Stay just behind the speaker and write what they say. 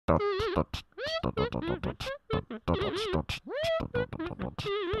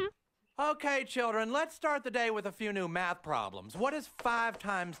Okay, children, let's start the day with a few new math problems. What is 5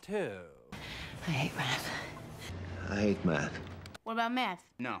 times 2? I hate math. I hate math. What about math?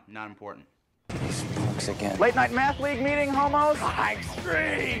 No, not important. These folks again. Late night math league meeting, homos?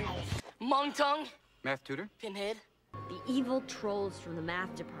 Extreme! Mong Tongue? Math tutor? Pinhead? The evil trolls from the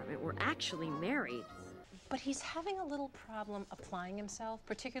math department were actually married. But he's having a little problem applying himself,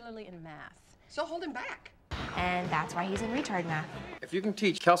 particularly in math. So hold him back. And that's why he's in retard math. If you can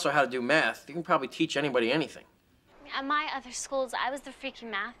teach Kelso how to do math, you can probably teach anybody anything. At my other schools, I was the freaking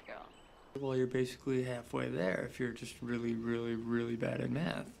math girl. Well, you're basically halfway there if you're just really, really, really bad at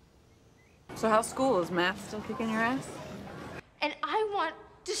math. So how's school? Is math still kicking your ass? And I want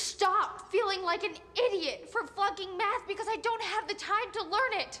to stop feeling like an idiot for flunking math because I don't have the time to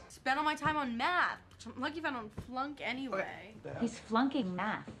learn it. Spend all my time on math. I'm lucky if I don't flunk anyway. He's flunking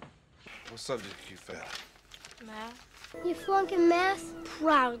math. What subject you fail? Math? You flunking math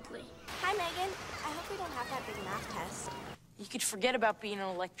proudly. Hi, Megan. I hope we don't have that big math test. You could forget about being an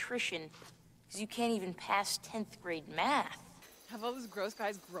electrician because you can't even pass 10th grade math. Have all those gross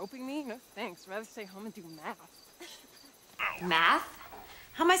guys groping me? No thanks. I'd rather stay home and do math. Math?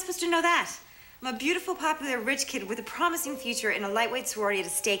 How am I supposed to know that? I'm a beautiful, popular, rich kid with a promising future in a lightweight sorority at a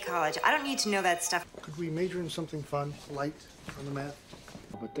state college. I don't need to know that stuff. Could we major in something fun, light, on the math?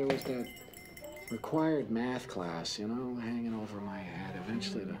 But there was that required math class, you know, hanging over my head.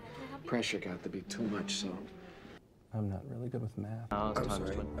 Eventually the pressure got to be too much, so... I'm not really good with math. I'm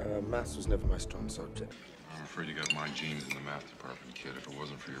sorry. Maths was never my strong subject. I'm afraid you got my genes in the math department, kid. If it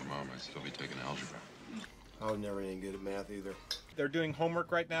wasn't for your mom, I'd still be taking algebra. I was never any good at math either. They're doing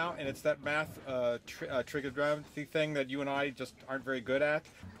homework right now, and it's that math trigonometry thing that you and I just aren't very good at.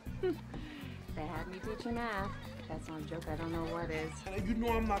 They had me teaching math. That's not a joke. I don't know what is. You know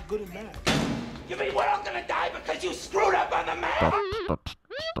I'm not good at math. You mean we're all gonna die because you screwed up on the math?